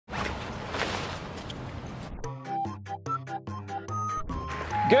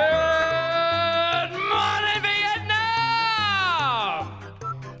Good morning, Vietnam!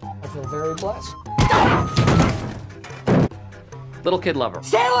 I feel very blessed. Little kid lover.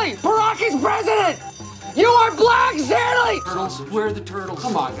 Stanley! Barack is president! You are black, Stanley! Turtles, where are the turtles?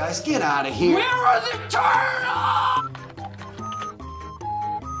 Come on, guys, get out of here. Where are the turtles?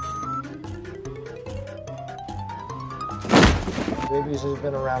 Babies has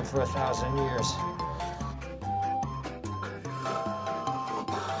been around for 1,000 years.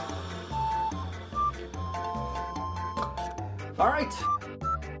 All right.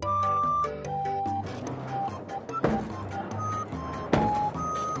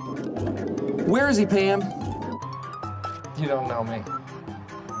 Where is he, Pam? You don't know me.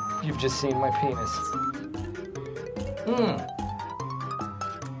 You've just seen my penis.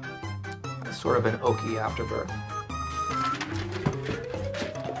 Sort of an oaky afterbirth.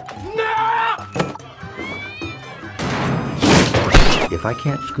 If I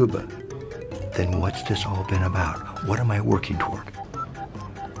can't scuba, then what's this all been about? What am I working toward?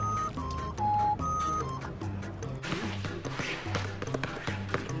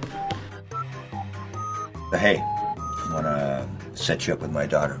 Hey, I wanna set you up with my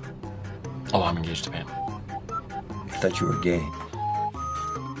daughter. Oh, I'm engaged to Pam. I thought you were gay.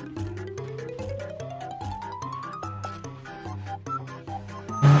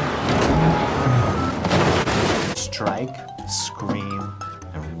 Strike, scream,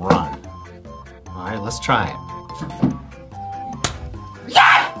 and run. All right, let's try it.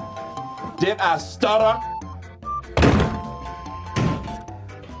 Did I stutter?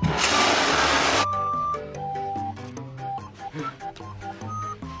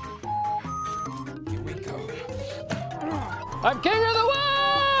 Here we go. I'm king of the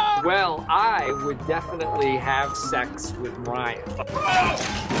world! Well, I would definitely have sex with Ryan.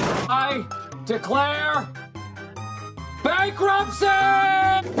 I declare bankruptcy!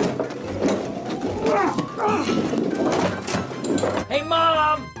 Hey,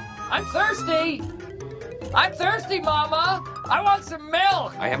 Mom! I'm thirsty! I'm thirsty, Mama! I want some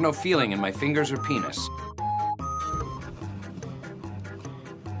milk! I have no feeling in my fingers or penis.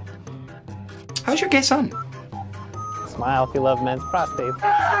 How's your gay son? Smile if you love men's prostates.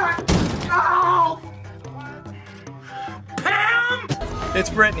 Pam! It's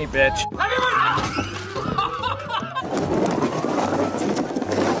Brittany, bitch.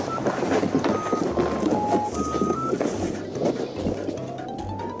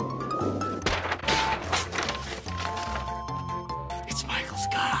 It's Michael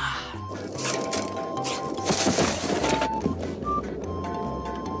Scott.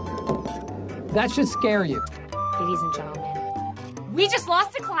 That should scare you. Ladies and gentlemen, we just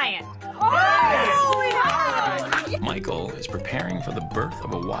lost a client. Michael is preparing for the birth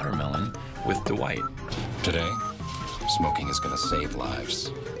of a watermelon with Dwight. Today, smoking is gonna save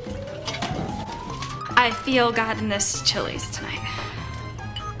lives. I feel God in this Chili's tonight.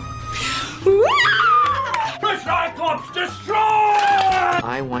 Cyclops destroy!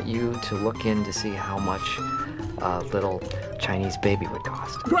 I want you to look in to see how much a little Chinese baby would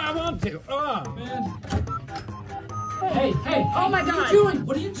cost. Grab onto. Oh, man. Hey, Oh my God. What are you doing?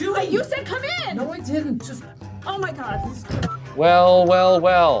 What are you doing? Wait, you said come in. No, I didn't. Just... Oh my God. Well, well,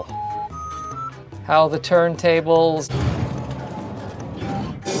 well. How the turntables...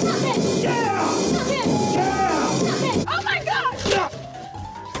 Oh my God.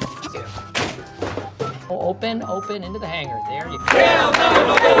 Open into the hangar. There you go.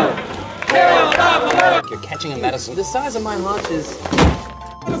 You're catching a medicine. The size of my haunch is...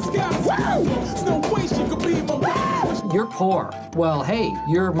 You're poor. Well, hey,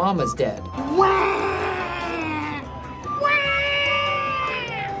 your mama's dead.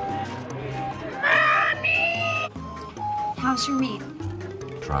 How's your meat?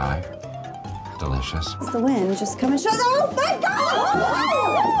 Dry. Delicious. It's the wind. Just come and show. Oh my God.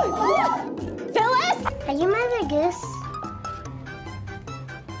 Phyllis. Are you Mother Goose?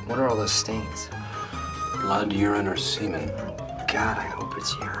 What are all those stains? Blood, urine, or semen. God, I hope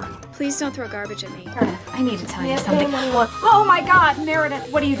it's urine. Please don't throw garbage at me. I need to tell you something. Oh my God, Meredith,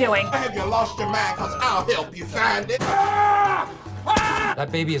 what are you doing? Have you lost your mind? Cause I'll help you find it. That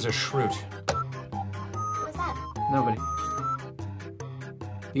baby is a shroot. What's that? Nobody.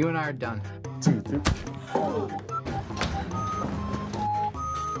 You and I are done.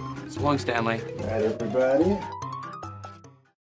 So long, Stanley. All right, everybody.